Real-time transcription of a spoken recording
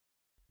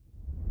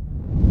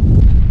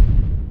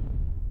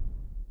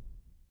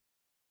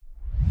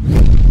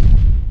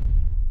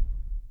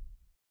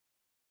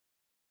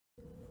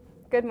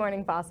Good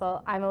morning,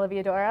 Fossil. I'm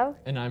Olivia Doro.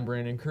 And I'm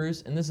Brandon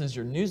Cruz, and this is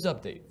your news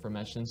update from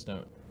Etched and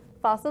Stone.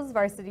 Fossil's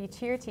varsity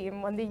cheer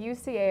team won the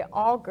UCA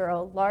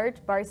All-Girl Large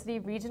Varsity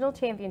Regional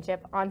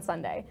Championship on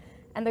Sunday,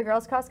 and the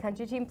girls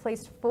cross-country team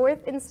placed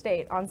 4th in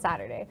state on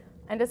Saturday.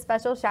 And a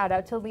special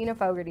shout-out to Lena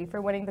Fogarty for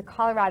winning the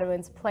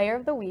Coloradoans Player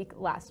of the Week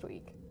last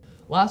week.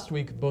 Last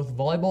week, both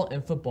volleyball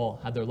and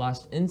football had their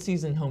last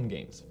in-season home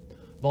games.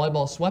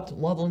 Volleyball swept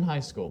Loveland High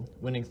School,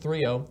 winning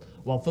 3-0,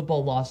 while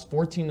football lost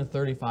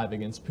 14-35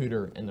 against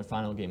Pooter in their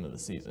final game of the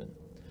season.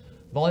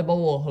 Volleyball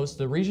will host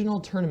the regional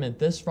tournament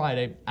this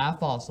Friday at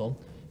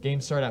Fossil.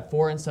 Games start at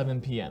 4 and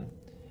 7 p.m.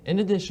 In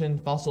addition,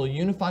 Fossil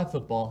Unified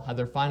Football had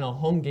their final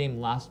home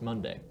game last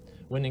Monday,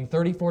 winning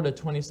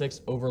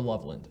 34-26 over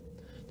Loveland.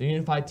 The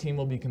Unified team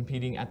will be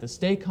competing at the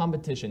state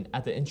competition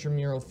at the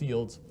intramural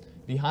fields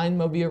behind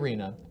Moby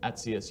Arena at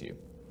CSU.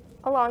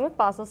 Along with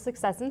Fossil's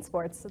success in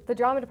sports, the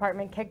drama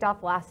department kicked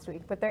off last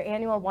week with their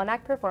annual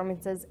one-act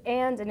performances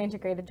and an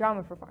integrated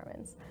drama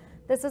performance.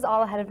 This is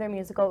all ahead of their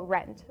musical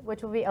Rent,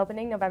 which will be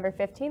opening November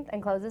 15th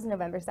and closes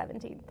November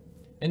 17th.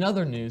 In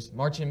other news,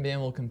 marching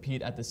band will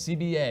compete at the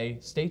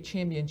CBA State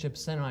Championship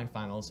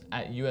semifinals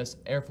at U.S.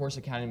 Air Force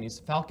Academy's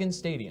Falcon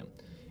Stadium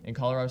in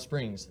Colorado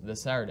Springs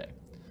this Saturday.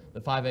 The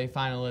 5A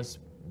finalist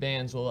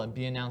bands will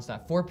be announced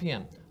at 4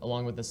 p.m.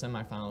 along with the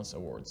semifinalist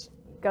awards.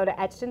 Go to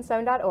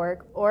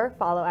etchedandstone.org or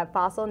follow at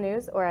Fossil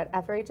News or at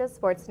FRHS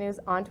Sports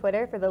News on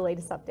Twitter for the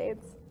latest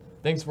updates.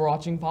 Thanks for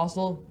watching,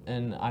 Fossil,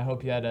 and I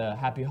hope you had a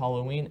happy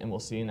Halloween, and we'll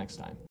see you next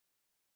time.